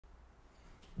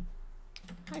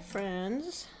Hi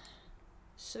friends.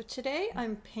 So today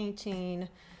I'm painting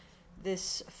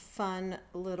this fun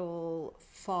little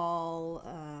fall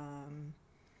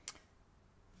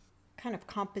kind of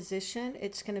composition.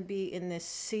 It's going to be in this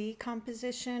C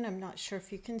composition. I'm not sure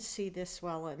if you can see this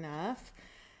well enough.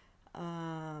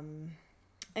 And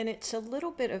it's a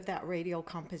little bit of that radial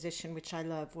composition, which I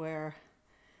love, where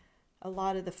a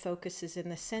lot of the focus is in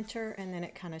the center and then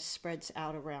it kind of spreads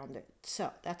out around it.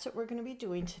 So that's what we're going to be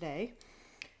doing today.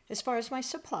 As far as my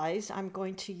supplies, I'm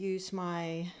going to use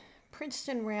my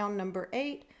Princeton round number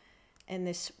 8 and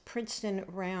this Princeton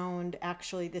round,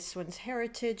 actually this one's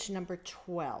Heritage number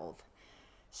 12.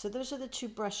 So those are the two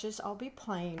brushes I'll be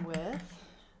playing with.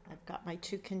 I've got my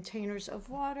 2 containers of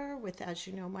water with, as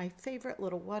you know, my favorite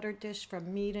little water dish from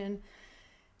Meeden.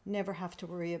 Never have to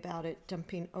worry about it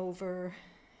dumping over.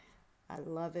 I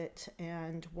love it.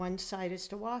 And one side is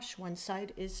to wash, one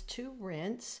side is to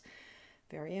rinse.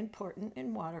 Very important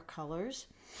in watercolors.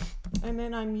 And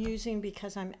then I'm using,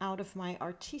 because I'm out of my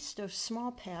Artisto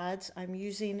small pads, I'm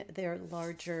using their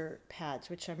larger pads,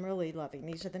 which I'm really loving.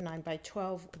 These are the 9x12,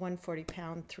 140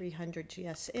 pound, 300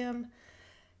 GSM.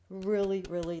 Really,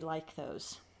 really like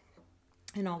those.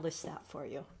 And I'll list that for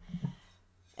you.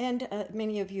 And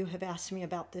many of you have asked me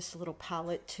about this little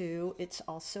palette too. It's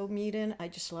also Meeden. I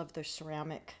just love their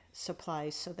ceramic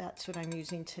supplies. So that's what I'm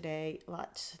using today.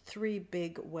 Lots, 3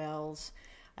 big wells.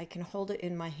 I can hold it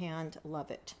in my hand.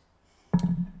 Love it.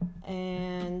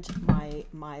 And my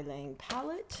MeiLang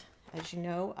palette. As you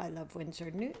know, I love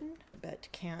Winsor Newton, but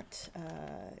can't,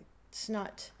 it's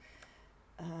not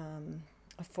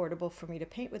affordable for me to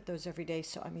paint with those every day.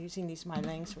 So I'm using these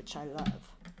MeiLangs, which I love.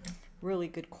 Really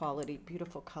good quality,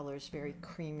 beautiful colors, very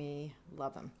creamy,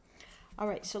 love them. All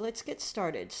right, so let's get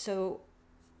started. So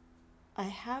I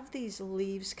have these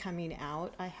leaves coming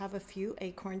out. I have a few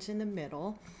acorns in the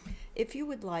middle. If you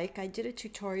would like, I did a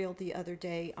tutorial the other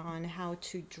day on how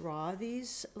to draw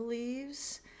these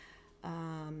leaves,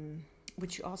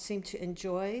 which you all seem to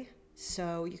enjoy.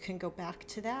 So you can go back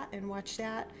to that and watch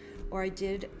that. Or I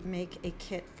did make a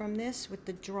kit from this with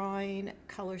the drawing,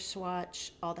 color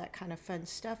swatch, all that kind of fun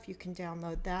stuff. You can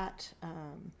download that.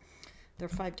 They're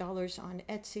 $5 on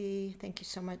Etsy. Thank you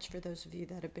so much for those of you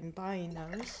that have been buying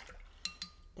those.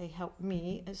 They help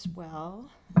me as well.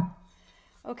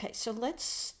 Okay, so let's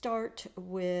start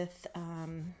with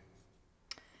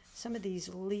some of these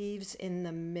leaves in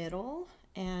the middle.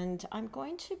 And I'm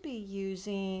going to be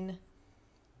using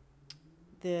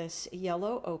this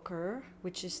yellow ochre,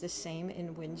 which is the same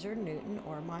in Winsor Newton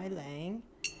or MeiLang.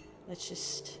 Let's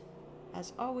just,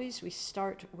 as always, we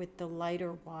start with the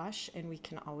lighter wash and we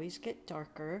can always get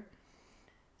darker.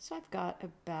 So I've got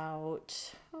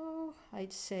about,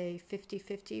 I'd say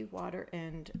 50-50 water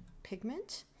and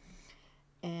pigment.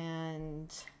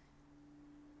 And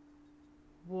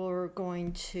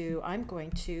I'm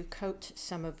going to coat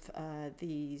some of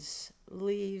these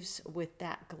leaves with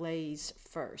that glaze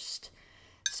first.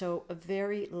 So a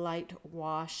very light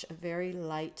wash, a very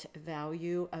light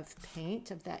value of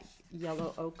paint of that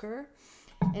yellow ochre.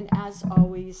 And as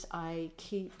always, I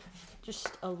keep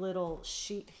just a little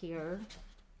sheet here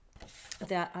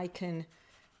that I can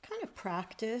kind of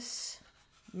practice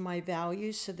my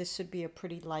values. So this would be a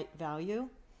pretty light value.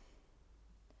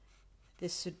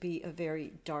 This would be a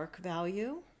very dark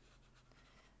value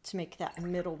to make that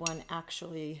middle one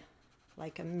actually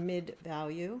like a mid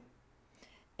value.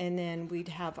 And then we'd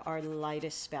have our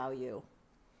lightest value.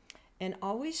 And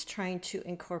always trying to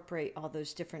incorporate all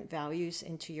those different values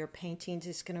into your paintings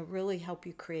is going to really help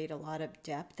you create a lot of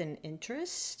depth and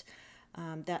interest.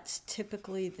 That's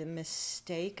typically the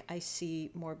mistake I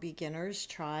see more beginners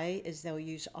try, is they'll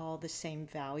use all the same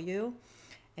value.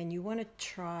 And you want to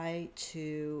try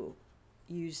to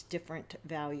use different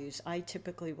values. I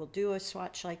typically will do a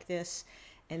swatch like this,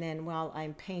 and then while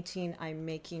I'm painting, I'm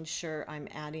making sure I'm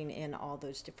adding in all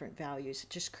those different values. It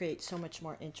just creates so much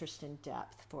more interest and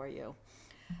depth for you.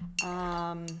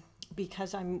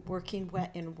 Because I'm working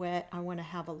wet and wet, I want to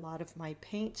have a lot of my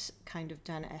paints kind of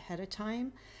done ahead of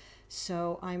time.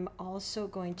 So I'm also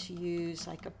going to use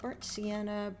like a burnt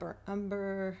sienna, burnt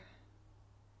umber,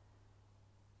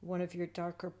 one of your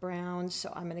darker browns.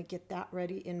 So I'm going to get that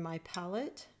ready in my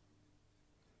palette.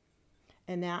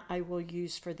 And that I will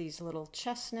use for these little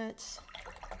chestnuts.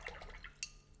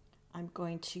 I'm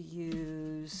going to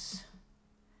use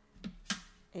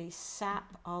a sap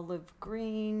olive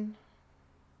green.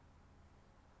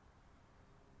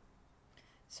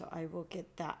 So I will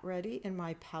get that ready in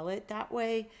my palette. That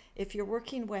way, if you're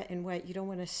working wet and wet, you don't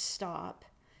want to stop.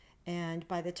 And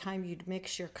by the time you'd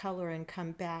mix your color and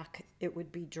come back, it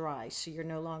would be dry. So you're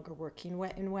no longer working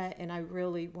wet and wet. And I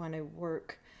really want to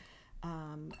work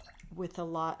with a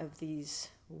lot of these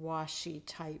washy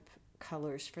type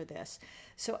colors for this.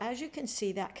 So as you can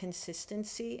see, that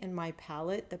consistency in my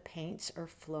palette, the paints are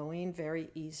flowing very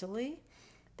easily.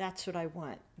 That's what I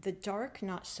want. The dark,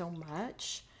 not so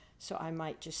much. So I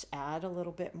might just add a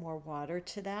little bit more water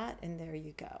to that, and there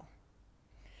you go.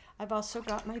 I've also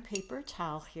got my paper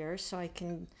towel here so I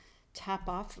can tap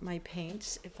off my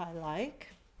paints if I like,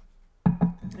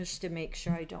 just to make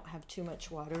sure I don't have too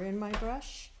much water in my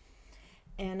brush.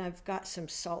 And I've got some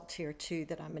salt here too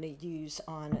that I'm going to use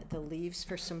on the leaves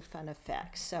for some fun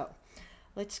effects. So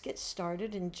let's get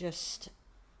started and just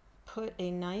put a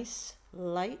nice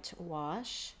light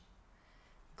wash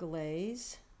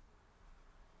glaze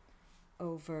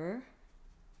over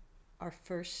our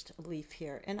first leaf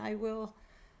here. And I will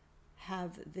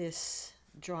have this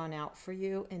drawn out for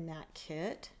you in that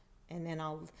kit. And then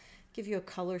I'll give you a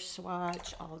color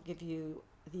swatch. I'll give you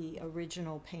the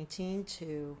original painting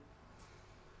to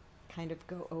kind of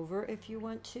go over if you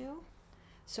want to.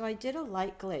 So I did a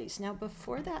light glaze. Now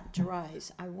before that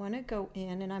dries, I want to go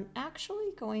in and I'm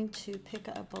actually going to pick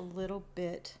up a little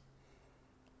bit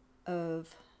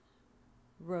of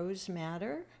rose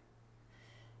madder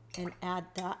and add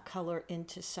that color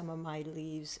into some of my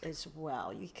leaves as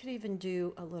well. You could even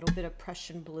do a little bit of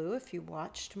Prussian blue if you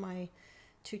watched my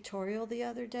tutorial the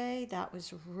other day. That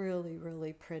was really,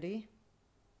 really pretty.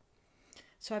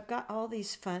 So I've got all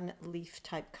these fun leaf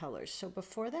type colors. So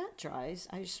before that dries,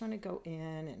 I just want to go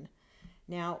in and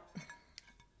now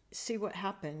see what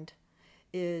happened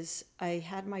is I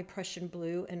had my Prussian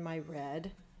blue and my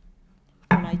red.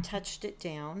 When I touched it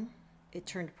down, it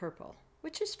turned purple,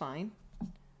 which is fine.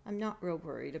 I'm not real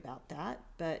worried about that,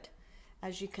 but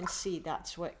as you can see,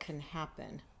 that's what can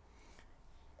happen.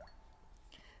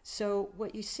 So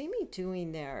what you see me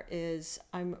doing there is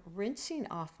I'm rinsing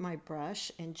off my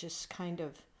brush and just kind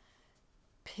of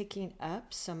picking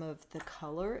up some of the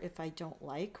color if I don't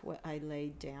like what I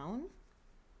laid down.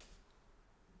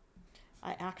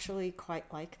 I actually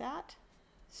quite like that,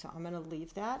 so I'm going to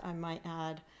leave that. I might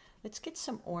add, let's get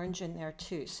some orange in there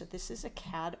too. So this is a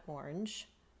cad orange.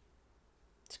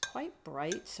 It's quite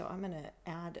bright, so I'm going to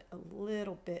add a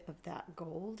little bit of that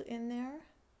gold in there.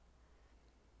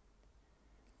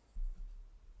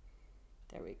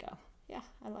 There we go. Yeah,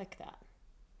 I like that.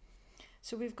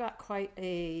 So we've got quite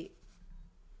a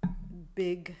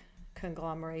big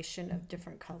conglomeration of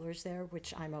different colors there,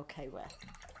 which I'm okay with.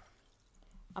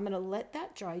 I'm going to let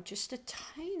that dry just a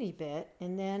tiny bit,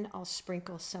 and then I'll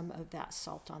sprinkle some of that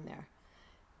salt on there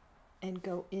and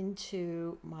go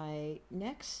into my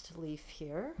next leaf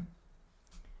here.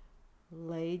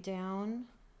 Lay down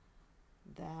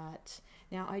that.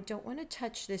 Now I don't want to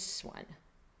touch this one,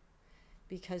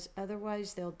 because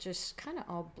otherwise they'll just kind of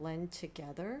all blend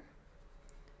together.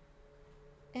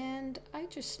 And I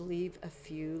just leave a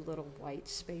few little white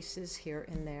spaces here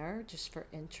and there just for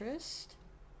interest.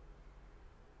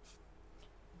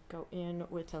 Go in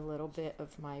with a little bit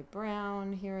of my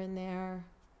brown here and there,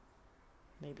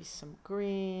 maybe some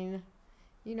green.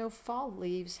 You know, fall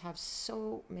leaves have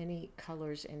so many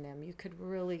colors in them. You could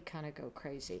really kind of go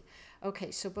crazy.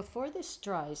 Okay, so before this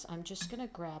dries, I'm just going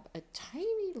to grab a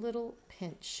tiny little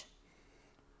pinch.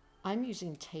 I'm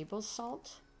using table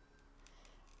salt,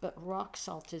 but rock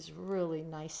salt is really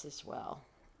nice as well.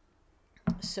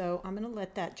 So I'm going to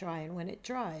let that dry, and when it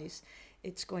dries,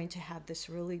 it's going to have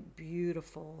this really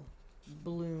beautiful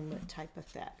bloom type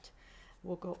effect.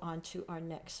 We'll go on to our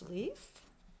next leaf.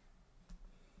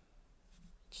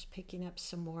 Just picking up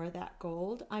some more of that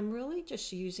gold. I'm really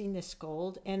just using this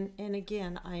gold, and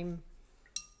again, I'm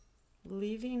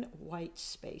leaving white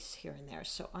space here and there.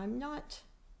 So I'm not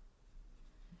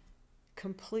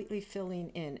completely filling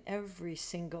in every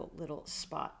single little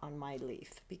spot on my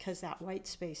leaf, because that white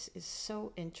space is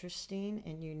so interesting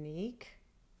and unique.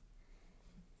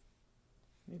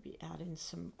 Maybe add in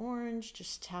some orange,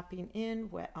 just tapping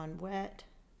in wet on wet.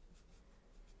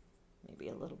 Maybe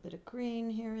a little bit of green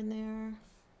here and there.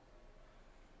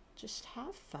 Just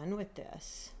have fun with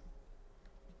this.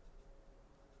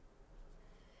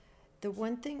 The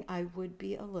one thing I would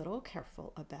be a little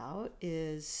careful about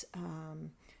is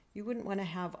you wouldn't want to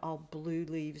have all blue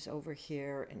leaves over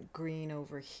here and green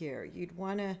over here. You'd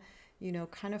want to, you know,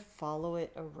 kind of follow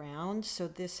it around. So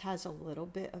this has a little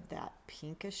bit of that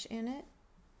pinkish in it.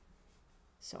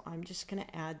 So I'm just going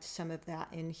to add some of that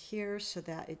in here so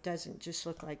that it doesn't just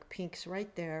look like pinks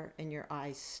right there and your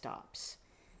eye stops.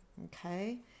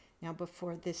 Okay. Now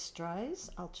before this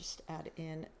dries, I'll just add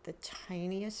in the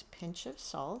tiniest pinch of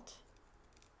salt.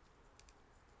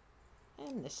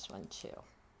 And this one too.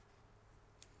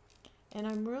 And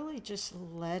I'm really just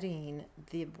letting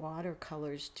the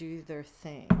watercolors do their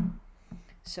thing.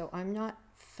 So I'm not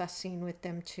fussing with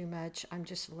them too much. I'm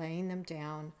just laying them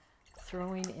down,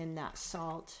 throwing in that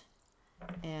salt,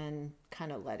 and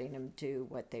kind of letting them do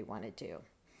what they want to do.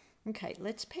 Okay,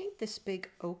 let's paint this big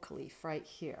oak leaf right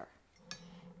here.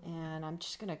 And I'm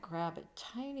just going to grab a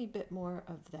tiny bit more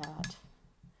of that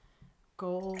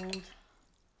gold,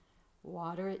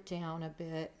 water it down a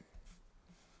bit,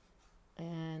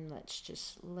 and let's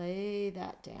just lay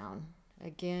that down.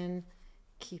 Again,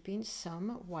 keeping some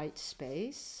white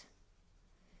space.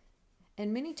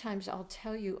 And many times I'll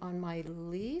tell you on my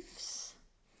leaves,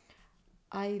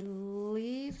 I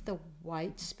leave the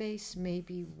white space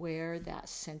maybe where that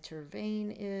center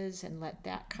vein is and let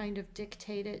that kind of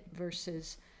dictate it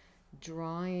versus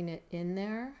drawing it in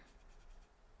there.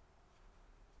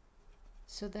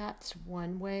 So that's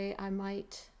one way I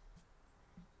might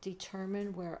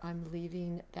determine where I'm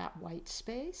leaving that white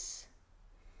space.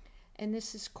 And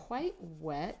this is quite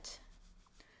wet.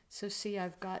 So see,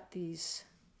 I've got these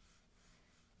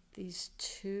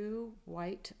two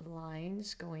white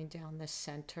lines going down the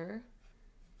center,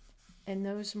 and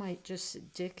those might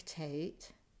just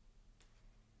dictate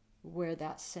where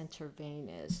that center vein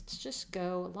is. Let's just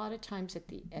go, a lot of times at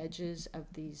the edges of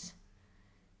these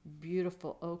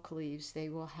beautiful oak leaves, they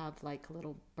will have like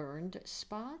little burned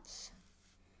spots.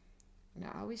 And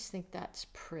I always think that's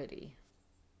pretty.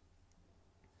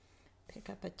 Pick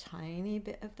up a tiny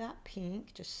bit of that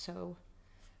pink, just so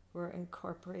we're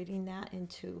incorporating that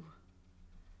into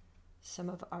some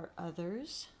of our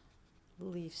others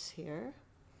leaves here.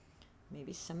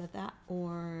 Maybe some of that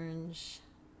orange.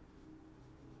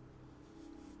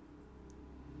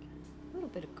 A little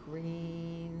bit of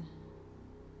green.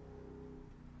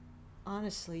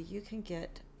 Honestly, you can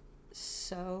get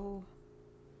so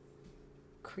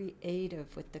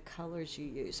creative with the colors you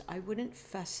use. I wouldn't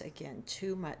fuss again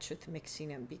too much with mixing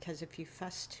them, because if you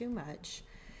fuss too much,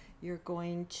 you're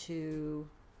going to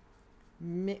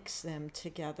mix them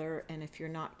together, and if you're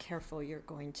not careful, you're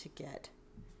going to get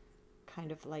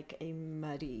kind of like a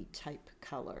muddy type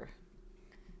color.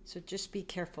 So just be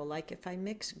careful. Like if I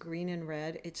mix green and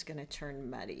red, it's going to turn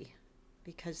muddy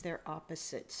because they're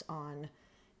opposites on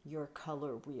your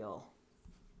color wheel.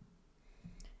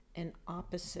 And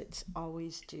opposites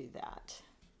always do that.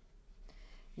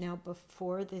 Now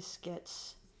before this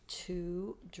gets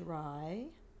too dry,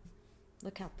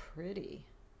 look how pretty.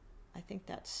 I think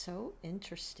that's so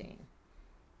interesting.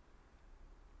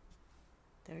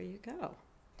 There you go.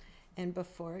 And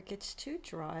before it gets too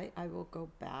dry, I will go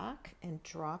back and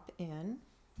drop in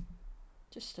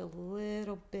just a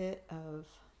little bit of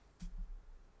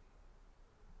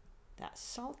that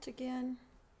salt again.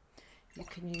 You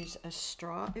can use a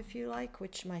straw if you like,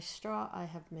 which my straw I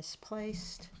have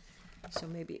misplaced. So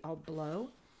maybe I'll blow.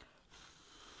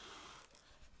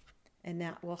 And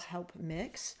that will help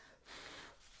mix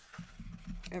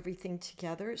everything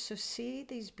together. So see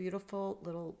these beautiful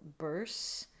little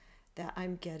bursts that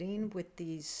I'm getting with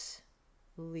these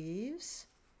leaves?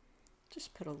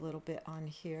 Just put a little bit on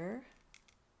here.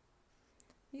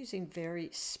 Using very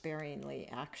sparingly,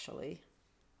 actually.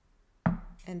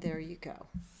 And there you go.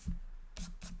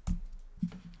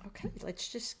 Okay, let's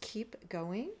just keep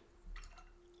going.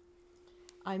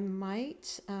 I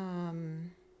might,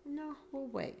 no, we'll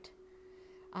wait.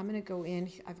 I'm going to go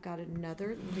in, I've got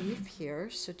another leaf here,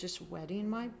 so just wetting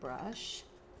my brush,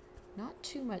 not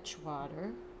too much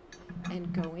water,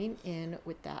 and going in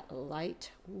with that light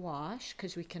wash,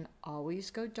 because we can always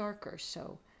go darker,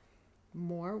 so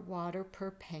more water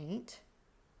per paint.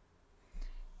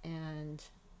 And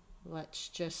let's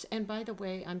just, and by the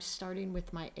way, I'm starting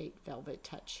with my 8 Velvet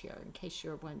Touch here, in case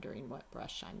you're wondering what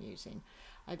brush I'm using.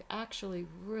 I've actually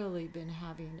really been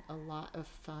having a lot of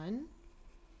fun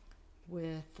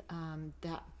with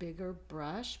that bigger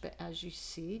brush, but as you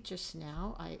see just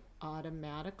now, I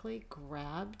automatically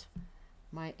grabbed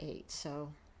my 8.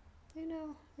 So, you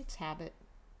know, it's habit.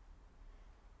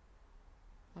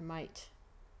 I might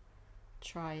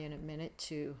try in a minute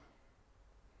to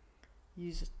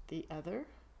use the other.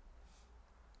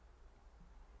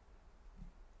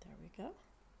 There we go.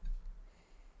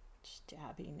 Just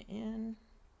dabbing in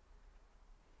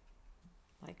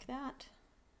like that.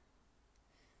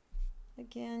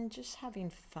 Again, just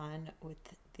having fun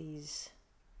with these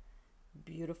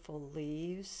beautiful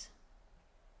leaves.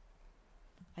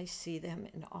 I see them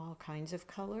in all kinds of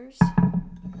colors.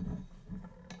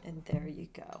 And there you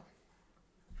go.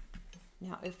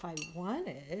 Now, if I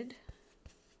wanted,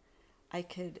 I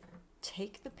could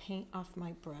take the paint off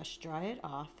my brush, dry it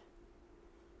off,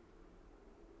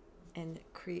 and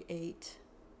create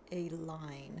a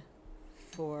line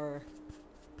for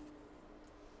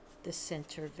the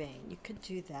center vein. You could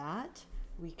do that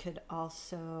we could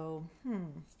also,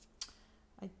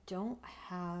 I don't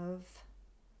have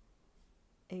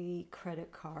a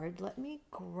credit card. Let me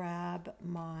grab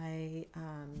my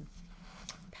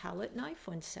palette knife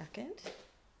 1 second.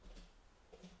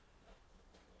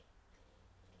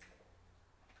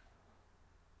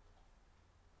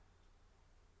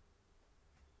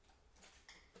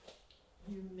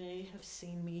 You may have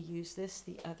seen me use this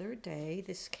the other day.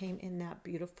 This came in that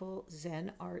beautiful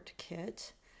Zen art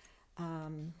kit.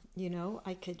 You know,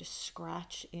 I could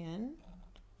scratch in.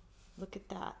 Look at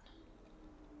that.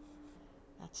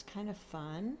 That's kind of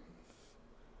fun.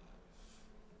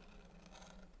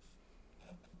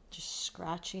 Just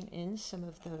scratching in some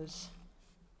of those.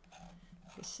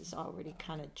 This is already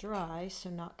kind of dry, so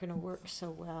not going to work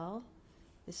so well.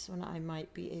 This one I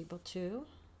might be able to.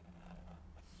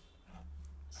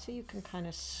 So you can kind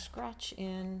of scratch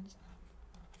in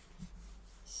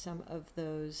some of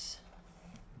those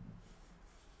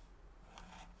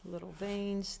little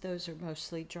veins. Those are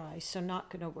mostly dry, so not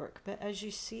going to work. But as you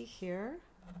see here,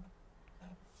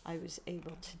 I was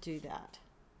able to do that.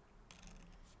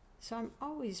 So I'm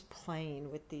always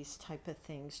playing with these type of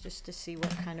things just to see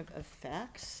what kind of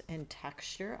effects and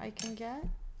texture I can get.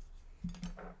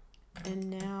 And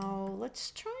now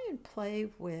let's try and play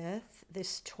with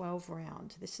this 12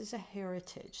 round. This is a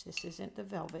Heritage. This isn't the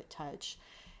Velvet Touch.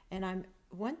 And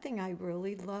one thing I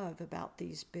really love about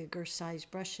these bigger size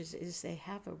brushes is they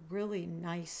have a really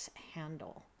nice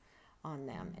handle on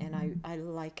them. And I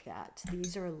like that.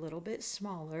 These are a little bit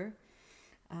smaller.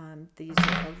 These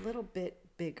are a little bit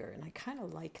bigger, and I kind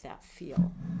of like that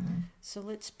feel. So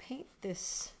let's paint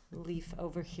this leaf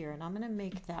over here, and I'm going to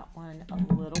make that one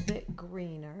a little bit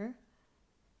greener.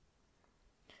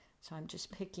 So I'm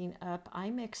just picking up,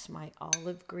 I mix my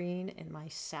olive green and my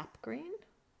sap green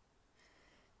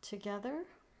together.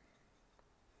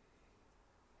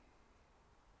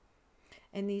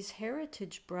 And these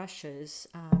Heritage brushes,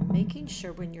 making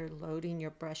sure when you're loading your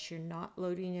brush, you're not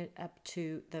loading it up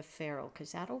to the ferrule,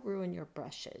 because that'll ruin your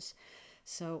brushes.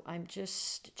 So I'm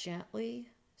just gently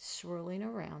swirling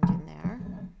around in there.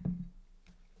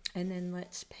 And then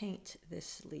let's paint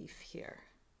this leaf here.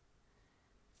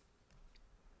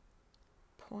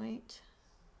 Point,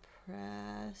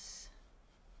 press,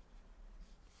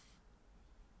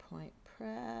 point,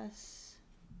 press,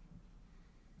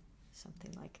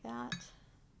 something like that.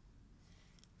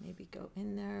 Maybe go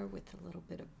in there with a little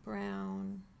bit of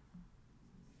brown.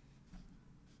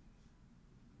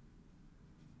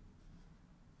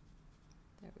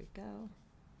 There we go.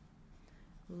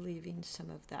 Leaving some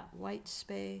of that white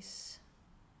space.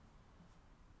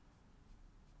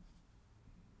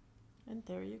 And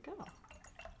there you go.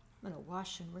 I'm going to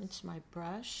wash and rinse my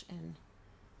brush and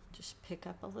just pick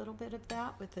up a little bit of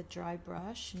that with a dry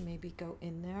brush and maybe go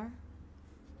in there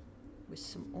with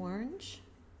some orange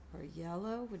or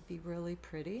yellow would be really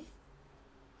pretty,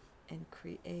 and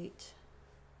create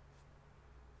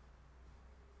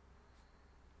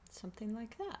something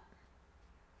like that.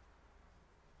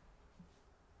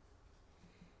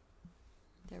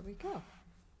 There we go.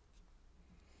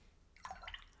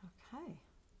 Okay.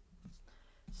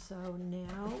 So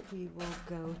now we will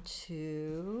go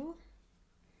to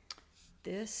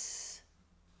this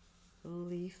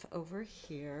leaf over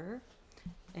here.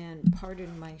 And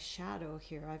pardon my shadow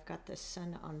here. I've got the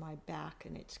sun on my back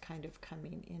and it's kind of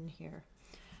coming in here.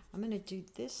 I'm going to do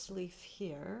this leaf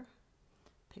here.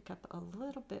 Pick up a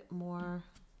little bit more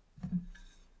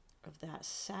of that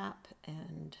sap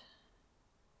and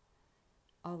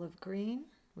olive green,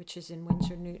 which is in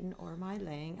Winsor Newton or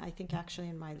MeiLang. I think actually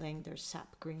in MeiLang their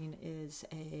sap green is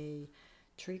a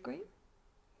tree green.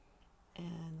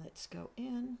 And let's go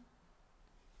in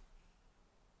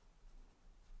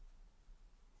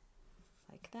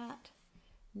like that.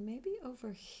 Maybe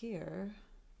over here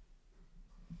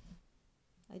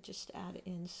I just add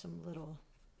in some little.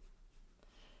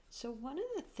 So one of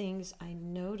the things I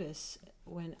notice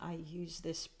when I use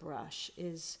this brush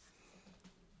is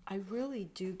I really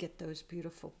do get those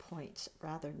beautiful points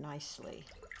rather nicely.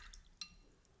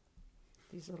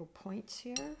 These little points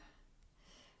here.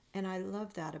 And I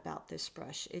love that about this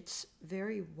brush. It's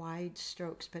very wide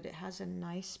strokes, but it has a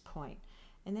nice point.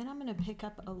 And then I'm going to pick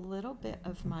up a little bit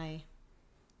of my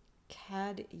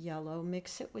cad yellow,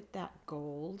 mix it with that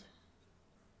gold,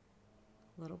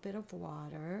 a little bit of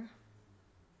water,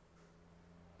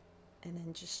 and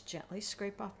then just gently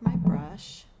scrape off my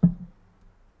brush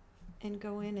and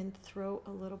go in and throw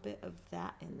a little bit of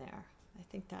that in there. I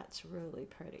think that's really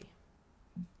pretty.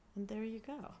 And there you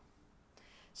go.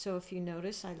 So if you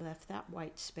notice, I left that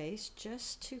white space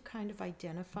just to kind of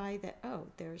identify that, oh,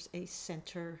 there's a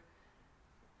center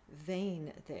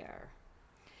vein there.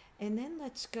 And then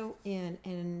let's go in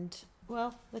and,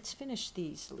 well, let's finish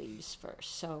these leaves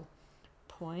first. So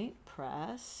point,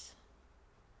 press,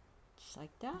 just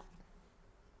like that.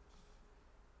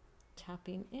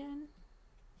 Tapping in.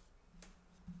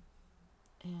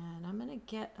 And I'm going to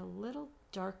get a little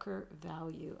darker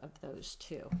value of those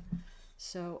two.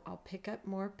 So I'll pick up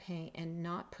more paint and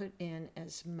not put in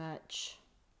as much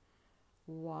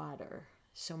water.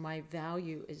 So my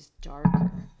value is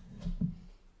darker.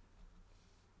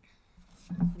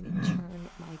 Let me turn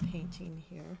my painting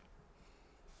here.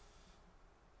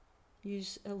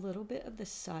 Use a little bit of the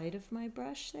side of my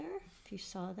brush there, if you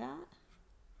saw that.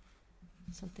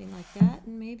 Something like that.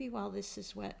 And maybe while this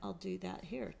is wet, I'll do that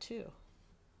here too.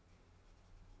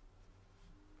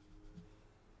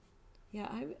 Yeah,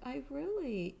 I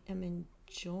really am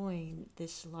enjoying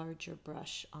this larger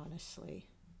brush, honestly.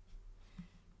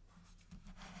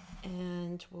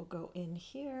 And we'll go in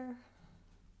here,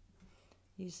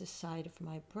 use the side of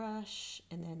my brush,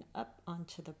 and then up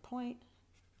onto the point.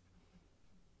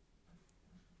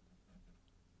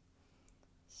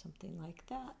 Something like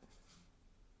that.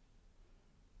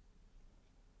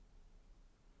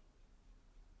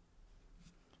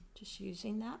 Just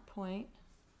using that point.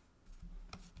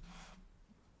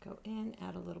 Go in,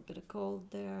 add a little bit of gold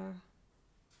there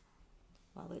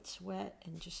while it's wet,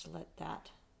 and just let that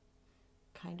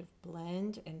kind of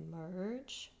blend and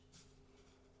merge.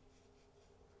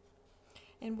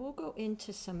 And we'll go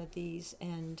into some of these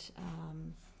and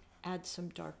add some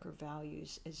darker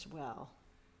values as well.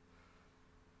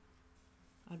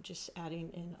 I'm just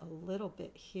adding in a little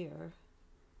bit here,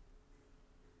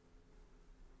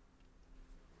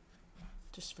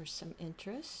 just for some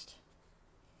interest.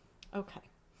 Okay.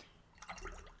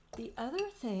 The other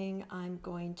thing I'm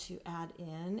going to add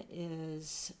in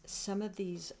is some of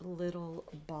these little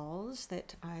balls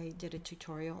that I did a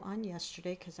tutorial on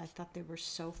yesterday because I thought they were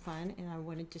so fun and I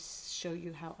wanted to show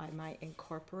you how I might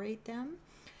incorporate them.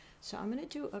 So I'm going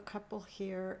to do a couple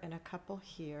here and a couple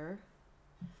here.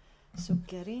 So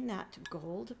getting that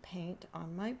gold paint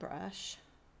on my brush,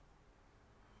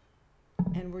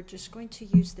 and we're just going to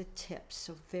use the tips,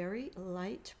 so very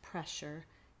light pressure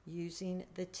using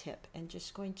the tip, and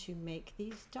just going to make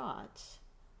these dots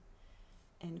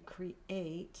and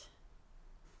create,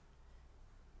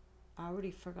 I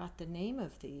already forgot the name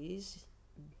of these,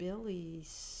 Billy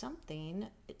something.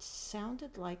 It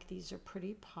sounded like these are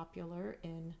pretty popular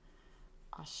in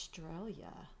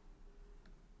Australia.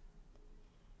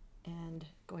 And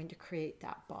going to create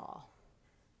that ball.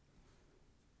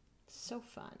 So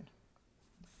fun.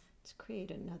 Let's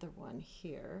create another one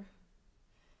here.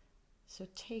 So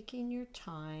taking your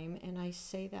time, and I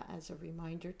say that as a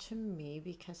reminder to me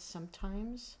because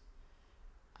sometimes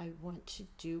I want to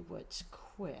do what's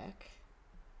quick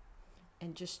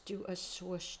and just do a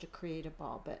swoosh to create a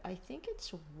ball, but I think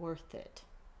it's worth it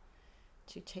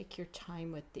to take your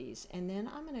time with these. And then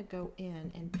I'm going to go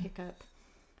in and pick up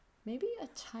maybe a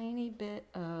tiny bit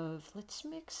of, let's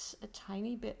mix a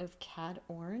tiny bit of cad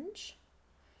orange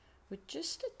with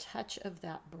just a touch of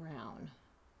that brown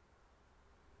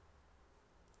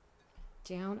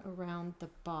down around the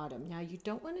bottom. Now you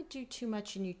don't want to do too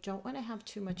much and you don't want to have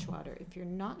too much water. If you're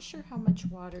not sure how much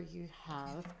water you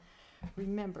have,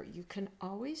 remember you can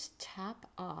always tap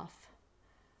off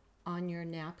on your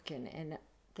napkin and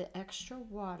the extra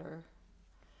water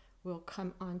will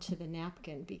come onto the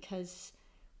napkin because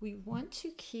we want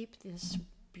to keep this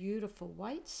beautiful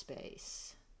white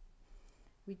space.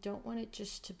 We don't want it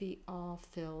just to be all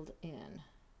filled in.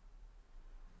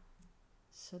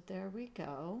 So there we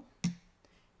go.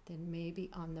 Then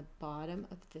maybe on the bottom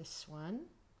of this one,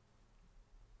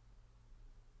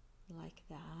 like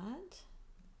that.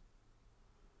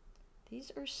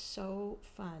 These are so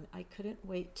fun. I couldn't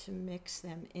wait to mix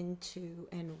them into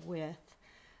and with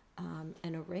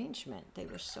an arrangement. They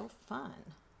were so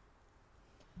fun.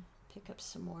 Pick up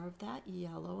some more of that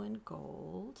yellow and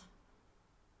gold.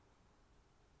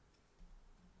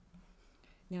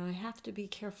 Now I have to be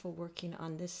careful working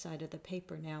on this side of the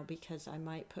paper now because I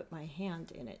might put my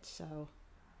hand in it. So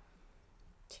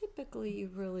typically you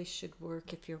really should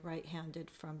work if you're right-handed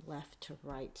from left to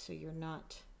right so you're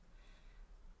not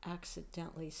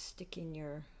accidentally sticking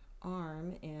your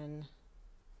arm in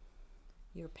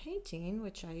your painting,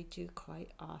 which I do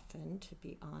quite often, to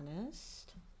be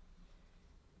honest.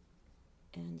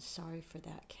 And sorry for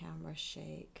that camera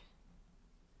shake.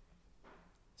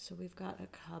 So we've got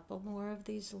a couple more of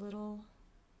these little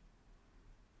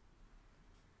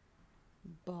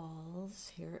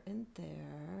balls here and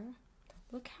there.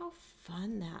 Look how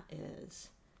fun that is.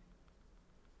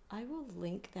 I will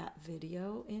link that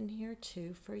video in here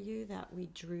too for you that we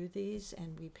drew these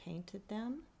and we painted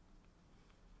them.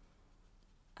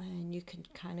 And you can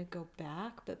kind of go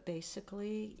back, but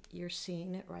basically you're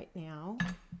seeing it right now.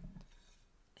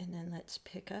 And then let's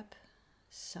pick up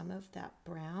some of that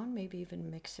brown, maybe even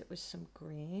mix it with some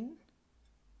green.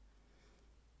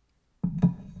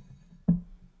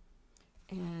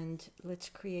 And let's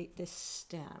create this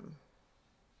stem.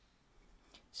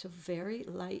 So very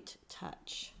light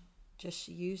touch, just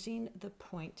using the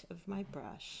point of my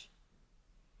brush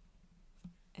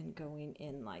and going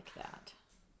in like that.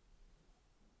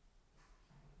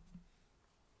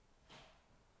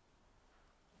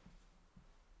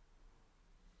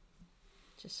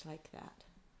 Just like that.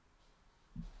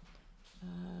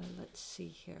 Let's see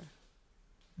here.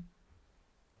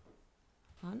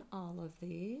 On all of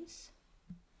these.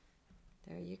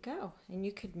 There you go. And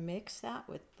you could mix that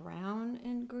with brown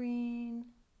and green.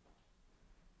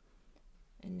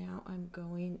 And now I'm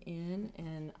going in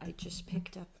and I just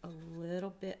picked up a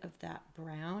little bit of that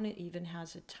brown. It even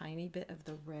has a tiny bit of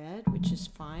the red, which is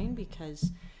fine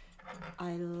because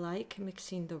I like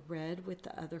mixing the red with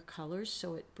the other colors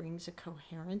so it brings a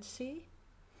coherency.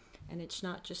 And it's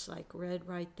not just like red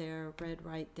right there,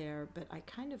 but I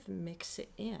kind of mix it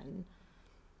in.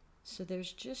 So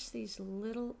there's just these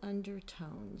little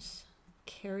undertones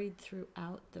carried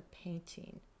throughout the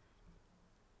painting.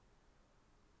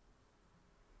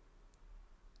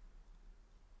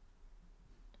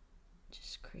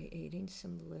 Just creating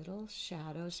some little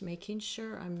shadows, making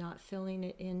sure I'm not filling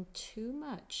it in too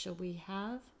much. So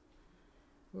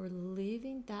we're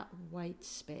leaving that white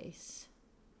space.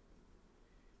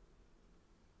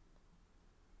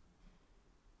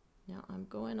 Now I'm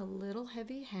going a little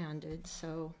heavy-handed,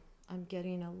 so I'm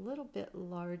getting a little bit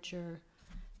larger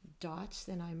dots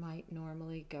than I might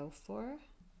normally go for.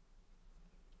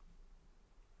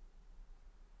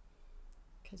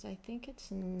 Because I think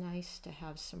it's nice to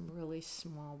have some really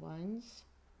small ones.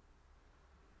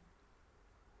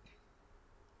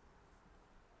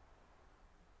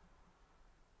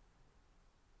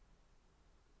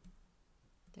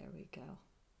 There we go.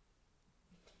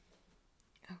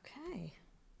 Okay.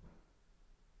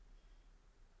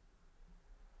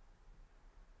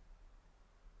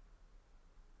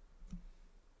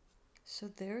 So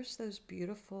there's those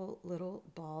beautiful little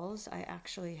balls. I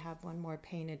actually have one more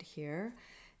painted here.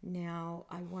 Now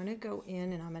I want to go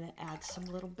in and I'm going to add some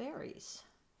little berries,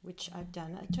 which I've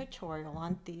done a tutorial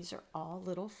on. These are all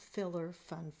little filler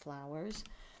fun flowers.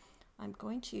 I'm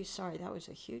going to use, sorry, that was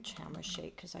a huge hammer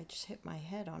shake because I just hit my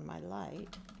head on my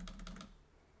light.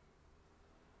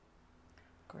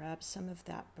 Grab some of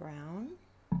that brown.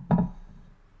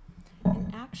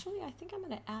 And actually, I think I'm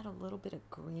going to add a little bit of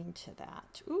green to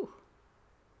that. Ooh.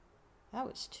 That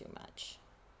was too much.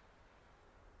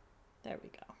 There we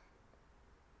go.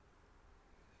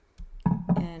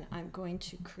 And I'm going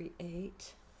to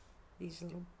create these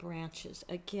little branches.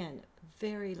 Again,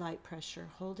 very light pressure,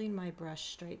 holding my brush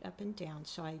straight up and down.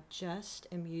 So I just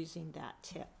am using that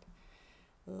tip.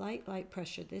 Light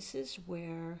pressure. This is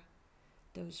where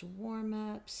those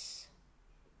warm-ups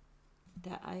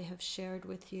that I have shared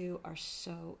with you are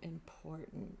so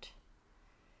important.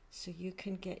 So you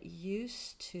can get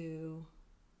used to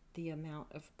the amount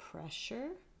of pressure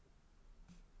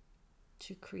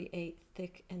to create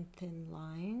thick and thin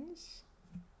lines.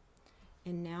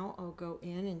 And now I'll go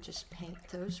in and just paint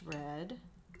those red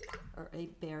or a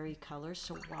berry color.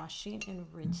 So washing and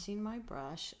rinsing my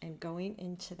brush and going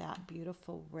into that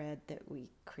beautiful red that we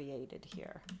created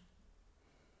here.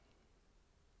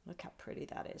 Look how pretty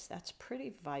that is. That's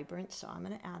pretty vibrant. So I'm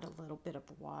going to add a little bit of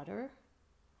water.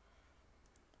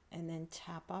 And then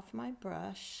tap off my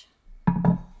brush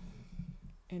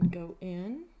and go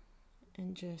in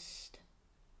and just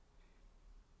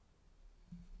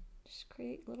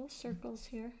create little circles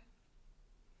here.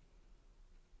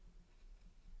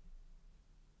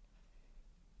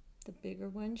 The bigger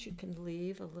ones you can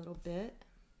leave a little bit.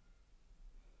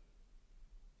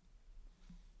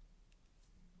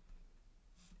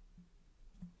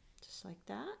 Just like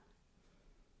that.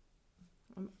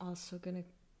 I'm also going to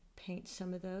paint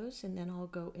some of those and then I'll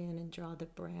go in and draw the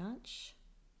branch.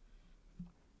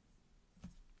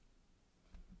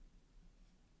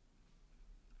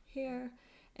 Here,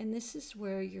 and this is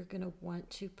where you're going to want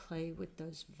to play with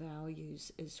those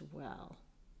values as well.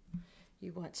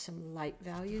 You want some light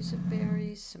values of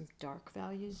berries, some dark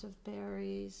values of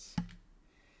berries.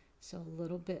 So a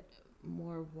little bit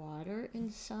more water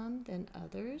in some than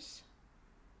others.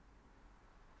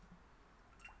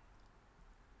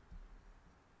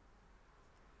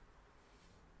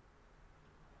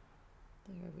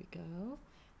 There we go.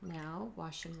 Now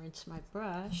wash and rinse my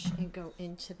brush and go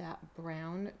into that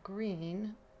brown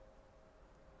green.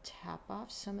 Tap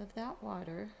off some of that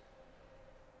water.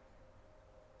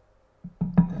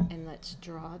 And let's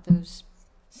draw those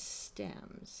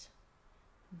stems.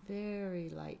 Very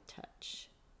light touch.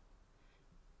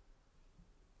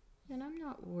 And I'm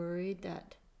not worried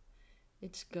that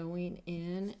it's going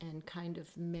in and kind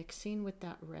of mixing with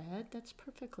that red. That's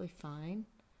perfectly fine.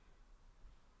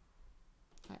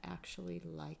 I actually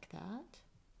like that.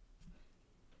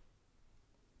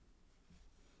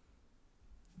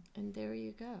 And there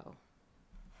you go.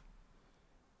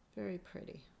 Very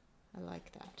pretty. I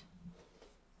like that.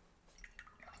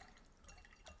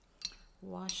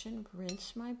 Wash and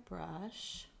rinse my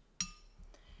brush.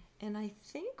 And I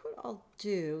think what I'll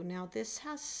do, now this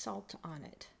has salt on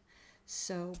it.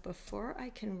 So before I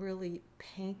can really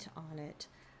paint on it,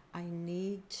 I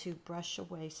need to brush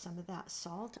away some of that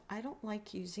salt. I don't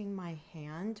like using my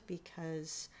hand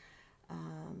because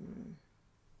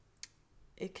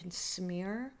it can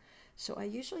smear. So I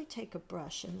usually take a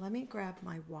brush, and let me grab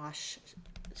my wash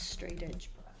straight edge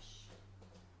brush.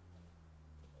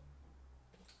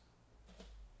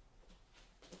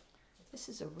 This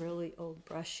is a really old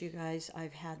brush, you guys.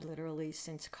 I've had literally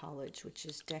since college, which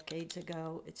is decades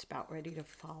ago. It's about ready to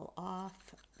fall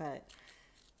off, but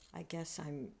I guess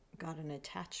I'm got an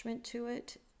attachment to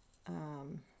it.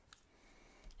 And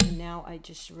now I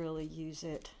just really use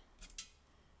it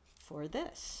for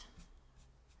this.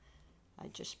 I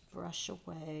just brush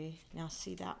away. Now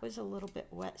see, that was a little bit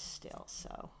wet still,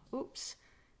 so oops.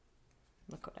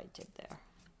 Look what I did there.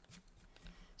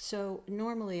 So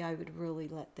normally I would really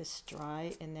let this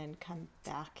dry and then come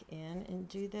back in and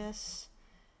do this,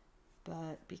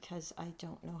 but because I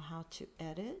don't know how to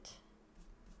edit,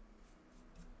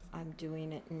 I'm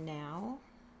doing it now.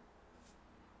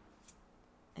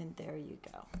 And there you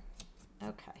go.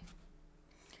 Okay.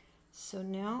 So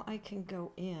now I can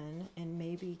go in and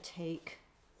maybe take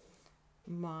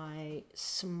my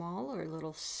smaller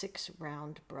little 6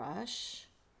 round brush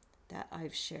that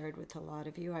I've shared with a lot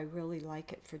of you. I really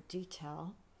like it for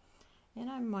detail. And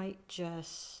I might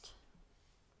just,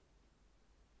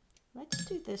 let's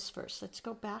do this first. Let's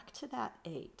go back to that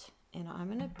 8. And I'm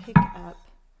going to pick up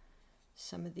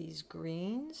some of these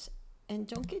greens. And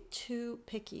don't get too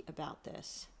picky about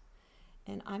this.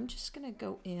 And I'm just going to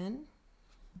go in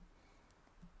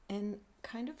and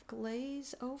kind of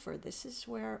glaze over. This is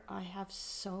where I have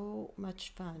so much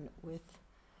fun with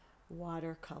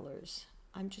watercolors.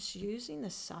 I'm just using the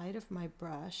side of my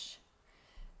brush,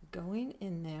 going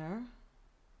in there,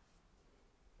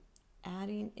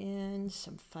 adding in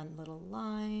some fun little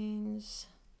lines,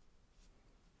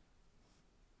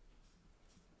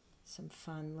 some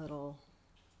fun little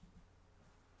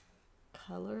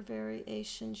color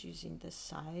variations using the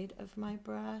side of my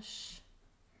brush,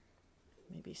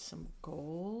 maybe some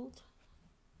gold.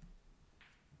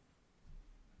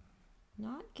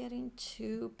 Not getting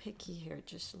too picky here,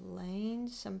 just laying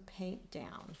some paint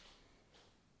down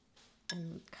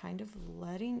and kind of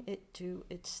letting it do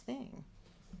its thing.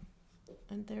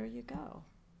 And there you go.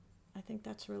 I think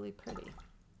that's really pretty.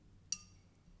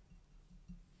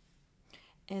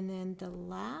 And then the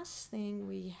last thing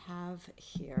we have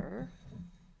here,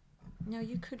 now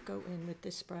you could go in with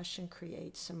this brush and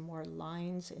create some more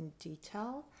lines and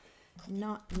detail.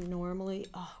 Not normally,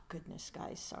 oh goodness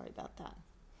guys, sorry about that.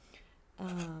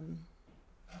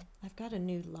 I've got a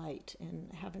new light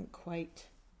and haven't quite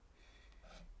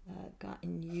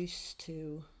gotten used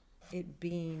to it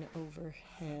being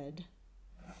overhead,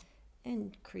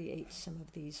 and create some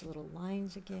of these little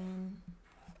lines again.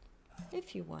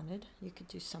 If you wanted, you could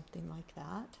do something like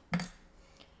that.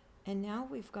 And now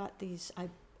we've got these,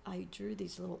 I drew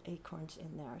these little acorns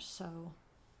in there. So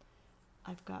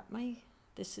I've got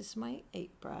this is my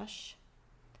 8 brush,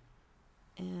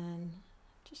 and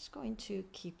just going to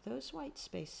keep those white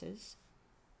spaces,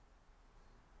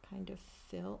 kind of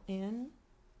fill in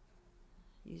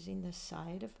using the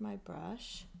side of my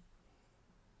brush.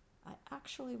 I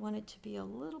actually want it to be a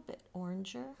little bit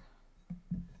oranger,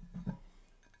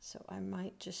 so I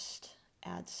might just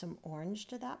add some orange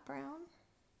to that brown,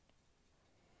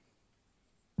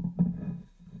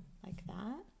 like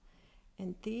that.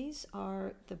 And these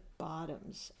are the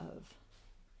bottoms of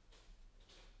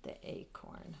the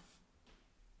acorn.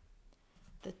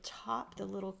 The top, the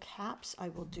little caps, I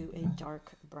will do a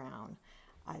dark brown.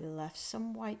 I left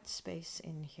some white space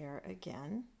in here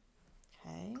again.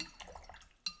 Okay.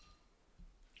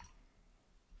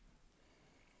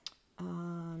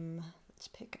 Let's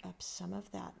pick up some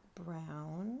of that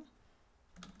brown,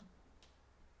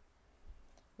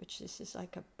 which this is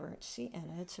like a burnt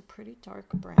sienna. It's a pretty dark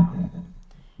brown.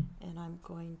 And I'm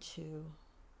going to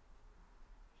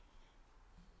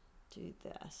do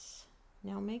this.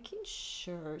 Now making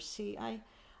sure, see,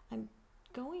 I'm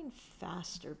going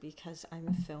faster because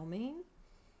I'm filming,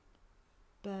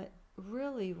 but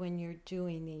really when you're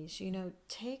doing these, you know,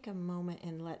 take a moment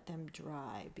and let them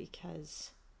dry,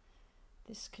 because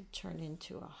this could turn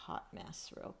into a hot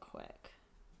mess real quick.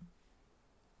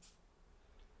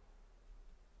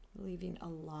 Leaving a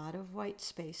lot of white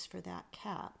space for that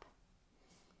cap.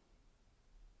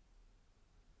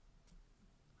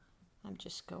 I'm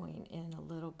just going in a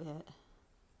little bit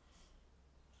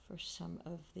for some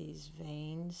of these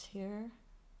veins here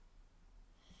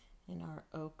in our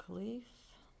oak leaf.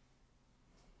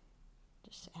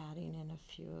 Just adding in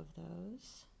a few of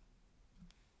those.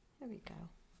 There we go.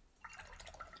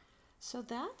 So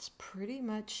that's pretty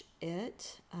much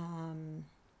it.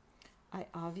 I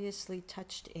obviously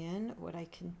touched in. What I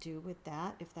can do with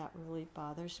that, if that really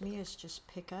bothers me, is just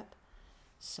pick up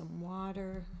some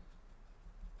water,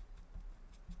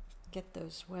 get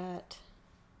those wet.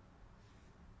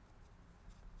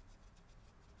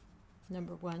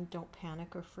 Number one, don't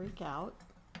panic or freak out,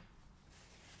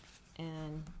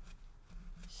 and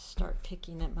start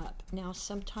picking them up. Now,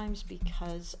 sometimes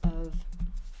because of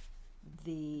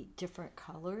the different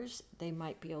colors, they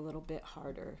might be a little bit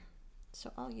harder. So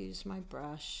I'll use my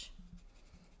brush.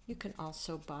 You can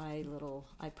also buy little,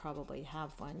 I probably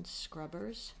have one,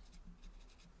 scrubbers,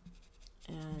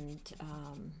 and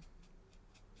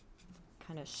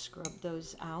kind of scrub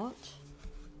those out.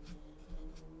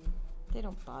 They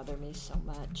don't bother me so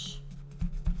much.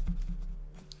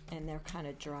 And they're kind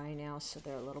of dry now, so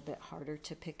they're a little bit harder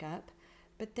to pick up.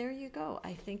 But there you go.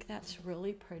 I think that's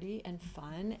really pretty and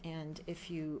fun. And if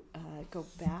you go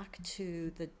back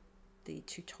to the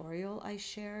tutorial I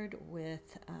shared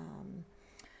with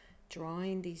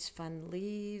drawing these fun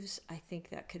leaves, I think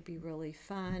that could be really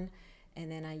fun. And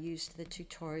then I used the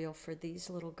tutorial for these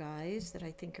little guys that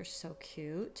I think are so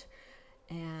cute.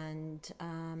 And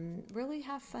really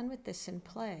have fun with this and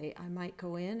play. I might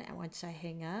go in and once I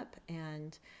hang up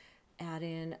and add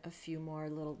in a few more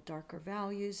little darker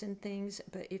values and things.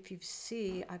 But if you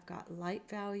see, I've got light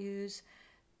values,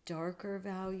 darker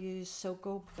values. So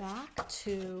go back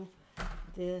to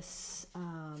this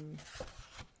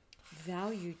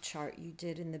value chart you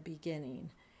did in the beginning,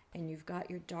 and you've got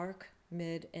your dark,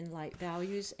 mid, and light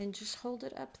values, and just hold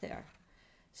it up there.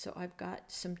 So I've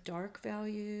got some dark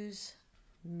values,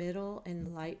 middle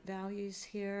and light values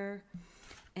here,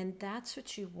 and that's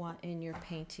what you want in your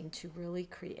painting to really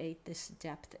create this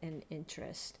depth and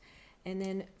interest. And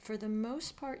then for the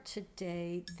most part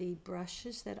today, the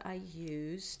brushes that I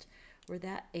used were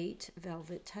that 8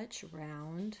 Velvet Touch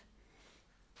round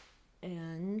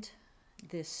and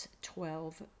this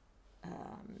 12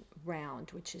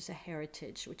 round, which is a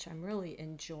heritage, which I'm really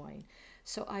enjoying.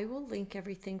 So I will link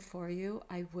everything for you.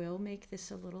 I will make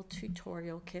this a little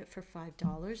tutorial kit for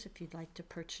 $5 if you'd like to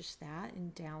purchase that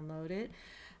and download it.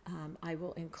 I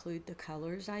will include the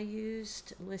colors I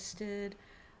used listed,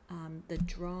 the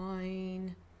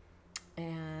drawing,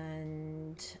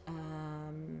 and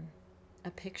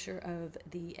a picture of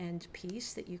the end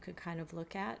piece that you could kind of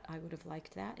look at. I would have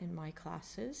liked that in my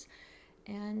classes.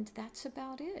 And that's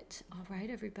about it. All right,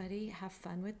 everybody, have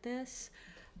fun with this,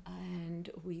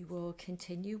 and we will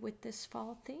continue with this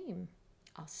fall theme.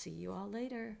 I'll see you all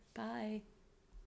later. Bye.